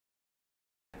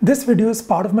This video is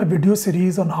part of my video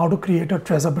series on how to create a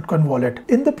Trezor Bitcoin wallet.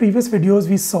 In the previous videos,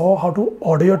 we saw how to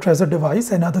order your Trezor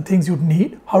device and other things you'd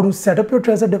need, how to set up your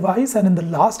Trezor device, and in the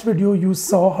last video, you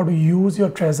saw how to use your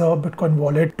Trezor Bitcoin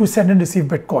wallet to send and receive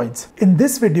Bitcoins. In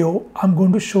this video, I'm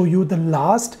going to show you the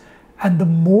last and the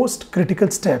most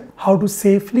critical step, how to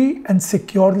safely and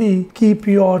securely keep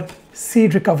your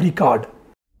seed recovery card.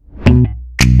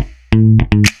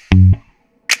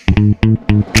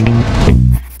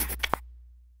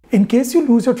 In case you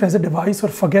lose your Trezor device or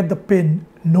forget the PIN,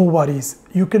 no worries.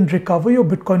 You can recover your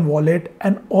Bitcoin wallet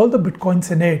and all the Bitcoins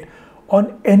in it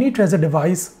on any Trezor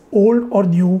device, old or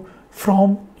new,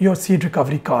 from your seed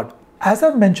recovery card. As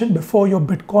I've mentioned before, your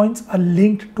Bitcoins are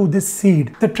linked to this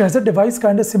seed. The Trezor device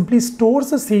kind of simply stores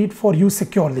the seed for you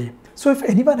securely. So if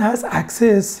anyone has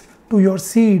access to your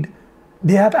seed,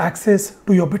 they have access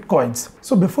to your Bitcoins.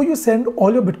 So before you send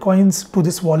all your Bitcoins to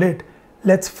this wallet,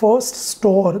 let's first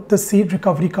store the seed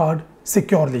recovery card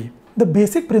securely. The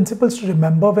basic principles to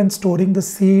remember when storing the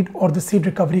seed or the seed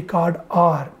recovery card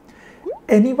are: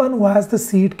 anyone who has the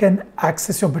seed can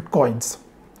access your Bitcoins.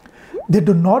 They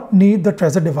do not need the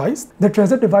Trezor device. The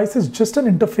Trezor device is just an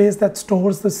interface that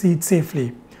stores the seed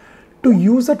safely. To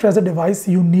use a Trezor device,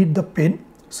 you need the PIN.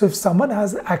 So if someone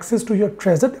has access to your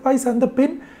Trezor device and the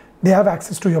PIN, they have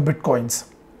access to your Bitcoins.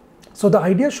 So the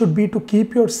idea should be to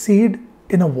keep your seed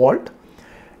in a vault,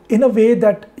 in a way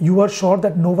that you are sure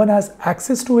that no one has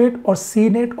access to it or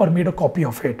seen it or made a copy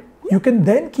of it. You can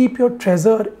then keep your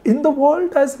Trezor in the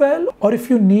vault as well, or if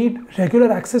you need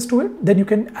regular access to it, then you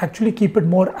can actually keep it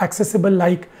more accessible,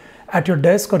 like at your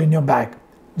desk or in your bag.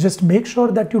 Just make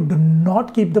sure that you do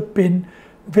not keep the PIN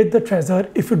with the Trezor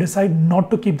if you decide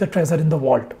not to keep the Trezor in the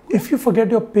vault. If you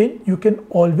forget your PIN, you can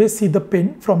always see the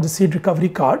PIN from the seed recovery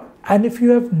card. And if you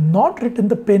have not written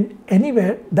the PIN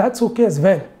anywhere, that's okay as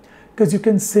well, because you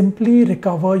can simply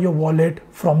recover your wallet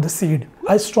from the seed.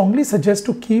 I strongly suggest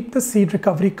to keep the seed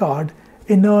recovery card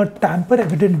in a tamper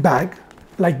evident bag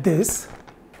like this.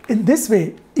 In this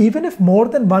way, even if more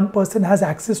than one person has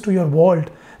access to your vault,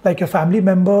 like your family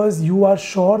members, you are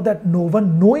sure that no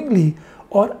one knowingly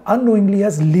or unknowingly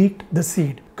has leaked the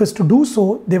seed. Because to do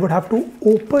so, they would have to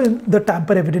open the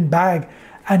tamper evident bag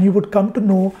and you would come to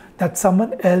know that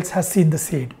someone else has seen the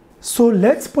seed. So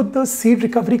let's put the seed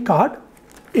recovery card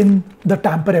in the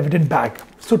tamper evident bag.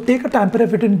 So take a tamper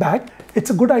evident bag. It's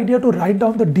a good idea to write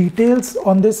down the details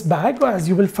on this bag, as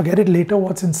you will forget it later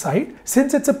what's inside.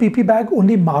 Since it's a PP bag,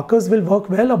 only markers will work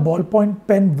well. A ballpoint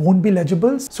pen won't be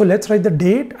legible. So let's write the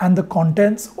date and the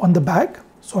contents on the bag.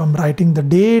 So I'm writing the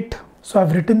date. So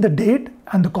I've written the date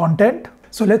and the content.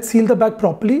 So let's seal the bag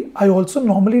properly. I also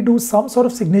normally do some sort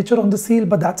of signature on the seal,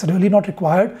 but that's really not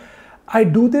required. I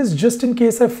do this just in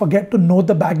case I forget to note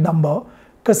the bag number,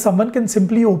 because someone can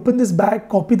simply open this bag,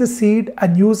 copy the seed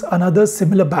and use another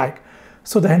similar bag.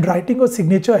 So the handwriting or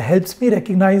signature helps me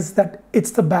recognize that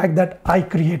it's the bag that I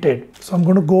created. So I'm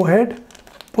going to go ahead,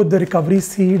 put the recovery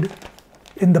seed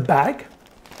in the bag.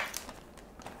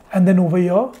 And then over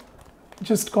here,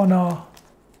 just gonna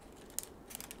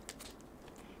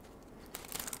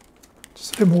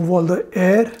just remove all the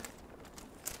air.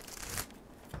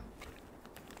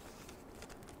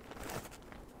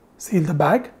 Seal the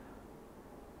bag.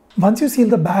 Once you seal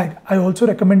the bag, I also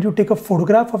recommend you take a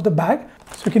photograph of the bag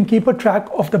so you can keep a track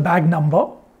of the bag number,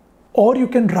 or you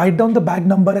can write down the bag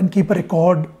number and keep a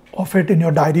record of it in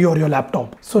your diary or your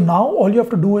laptop. So now all you have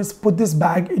to do is put this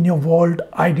bag in your vault,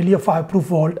 ideally a fireproof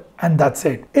vault, and that's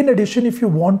it. In addition, if you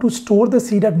want to store the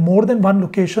seed at more than one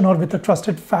location or with a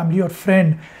trusted family or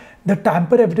friend, the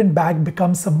tamper evident bag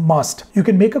becomes a must. You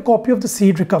can make a copy of the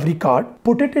seed recovery card,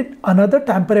 put it in another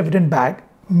tamper evident bag,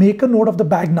 make a note of the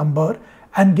bag number,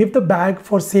 and give the bag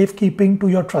for safekeeping to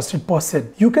your trusted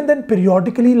person. You can then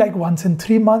periodically, like once in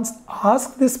 3 months,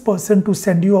 ask this person to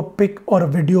send you a pic or a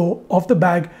video of the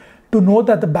bag to know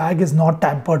that the bag is not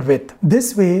tampered with.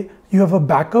 This way, you have a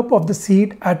backup of the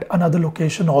seed at another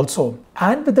location also.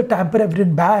 And with the tamper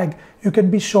evident bag, you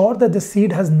can be sure that the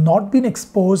seed has not been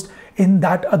exposed in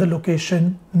that other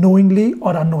location knowingly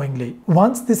or unknowingly.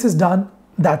 Once this is done,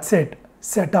 that's it.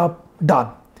 Setup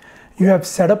done. You have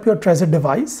set up your Trezor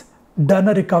device, done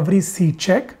a recovery seed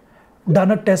check,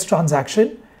 done a test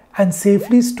transaction, and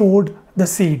safely stored the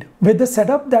seed. With the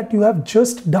setup that you have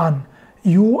just done,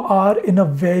 you are in a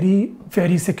very,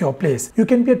 very secure place. You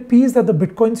can be at peace that the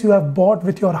Bitcoins you have bought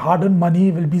with your hard-earned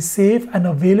money will be safe and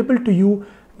available to you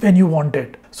when you want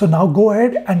it. So now go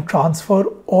ahead and transfer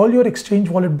all your exchange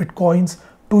wallet Bitcoins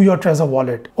to your Trezor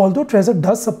wallet. Although Trezor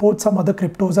does support some other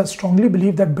cryptos, I strongly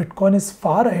believe that Bitcoin is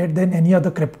far ahead than any other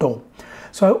crypto.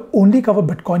 so I only cover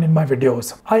Bitcoin in my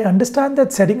videos. I understand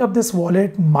that setting up this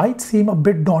wallet might seem a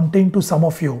bit daunting to some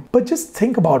of you, but just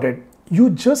think about it. You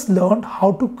just learned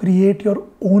how to create your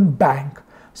own bank,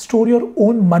 store your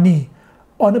own money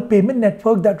on a payment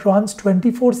network that runs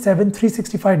 24/7,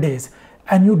 365 days.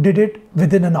 And you did it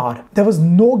within an hour. There was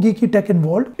no geeky tech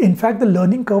involved. In fact, the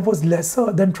learning curve was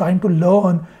lesser than trying to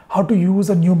learn how to use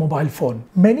a new mobile phone.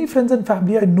 Many friends and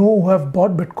family I know who have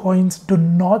bought Bitcoins do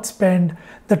not spend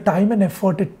the time and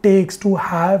effort it takes to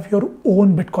have your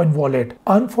own Bitcoin wallet.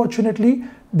 Unfortunately,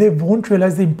 they won't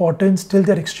realize the importance till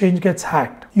their exchange gets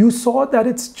hacked. You saw that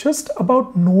it's just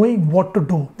about knowing what to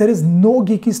do. There is no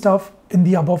geeky stuff in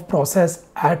the above process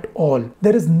at all.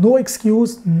 There is no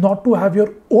excuse not to have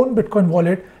your own Bitcoin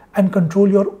wallet and control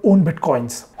your own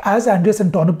Bitcoins. As Andreas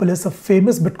Antonopoulos, a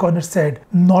famous Bitcoiner, said,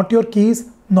 not your keys,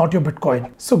 not your Bitcoin.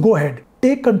 So go ahead,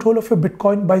 take control of your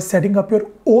Bitcoin by setting up your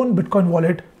own Bitcoin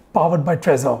wallet powered by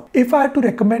Trezor. If I had to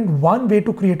recommend one way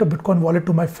to create a Bitcoin wallet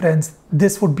to my friends,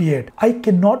 this would be it. I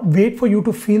cannot wait for you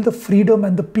to feel the freedom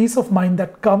and the peace of mind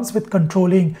that comes with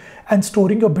controlling and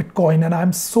storing your Bitcoin, and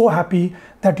I'm so happy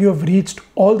that you have reached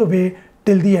all the way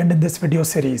till the end in this video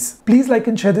series. Please like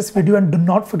and share this video, and do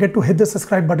not forget to hit the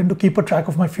subscribe button to keep a track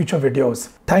of my future videos.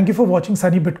 Thank you for watching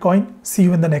Sunny Bitcoin. See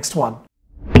you in the next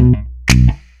one.